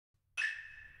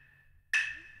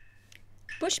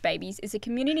Bush Babies is a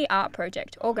community art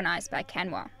project organised by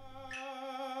Canwa.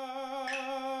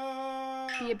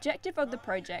 The objective of the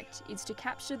project is to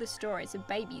capture the stories of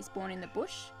babies born in the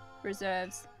bush,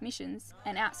 reserves, missions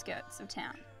and outskirts of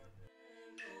town.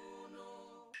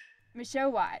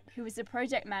 Michelle White, who is the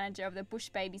project manager of the Bush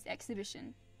Babies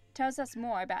exhibition, tells us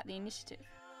more about the initiative.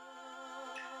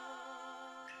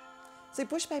 So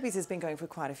Bush Babies has been going for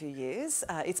quite a few years.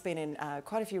 It's been in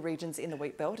quite a few regions in the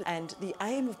wheat belt, and the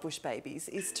aim of Bush Babies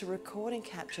is to record and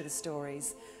capture the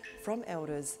stories from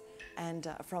elders and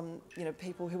from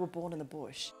people who were born in the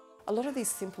bush. A lot of these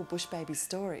simple Bush Baby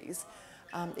stories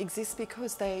exist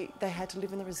because they had to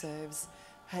live in the reserves,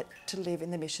 had to live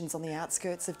in the missions on the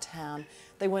outskirts of town.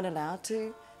 They weren't allowed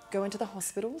to go into the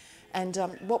hospital. And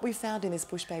what we found in this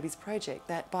Bush Babies project,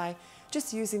 that by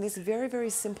just using this very, very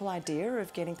simple idea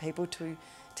of getting people to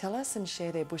tell us and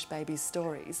share their Bush Babies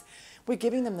stories, we're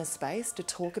giving them the space to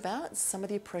talk about some of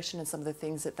the oppression and some of the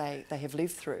things that they have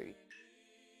lived through.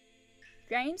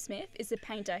 Graham Smith is the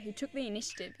painter who took the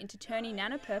initiative into turning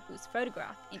Nana Purple's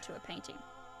photograph into a painting.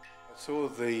 I saw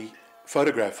the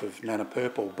photograph of Nana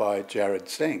Purple by Jared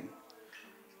Seng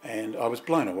and I was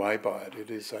blown away by it. It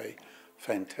is a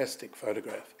fantastic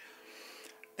photograph.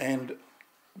 And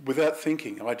without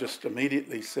thinking, I just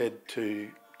immediately said to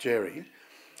Jerry,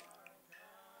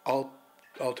 I'll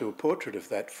do a portrait of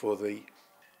that for the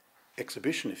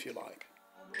exhibition, if you like.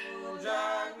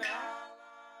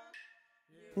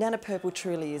 Nana Purple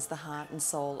truly is the heart and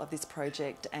soul of this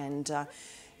project, and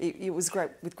it was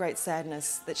with great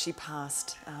sadness that she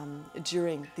passed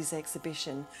during this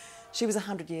exhibition. She was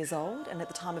 100 years old, and at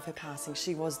the time of her passing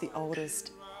she was the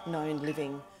oldest known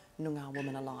living Noongar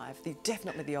woman alive,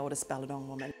 definitely the oldest Ballagong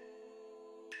woman.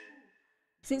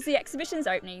 Since the exhibition's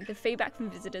opening, the feedback from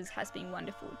visitors has been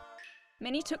wonderful.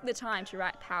 Many took the time to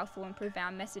write powerful and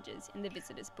profound messages in the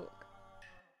visitors' book.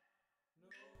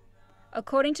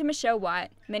 According to Michelle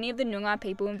White, many of the Noongar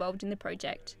people involved in the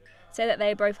project say that they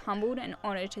are both humbled and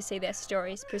honoured to see their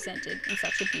stories presented in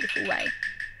such a beautiful way.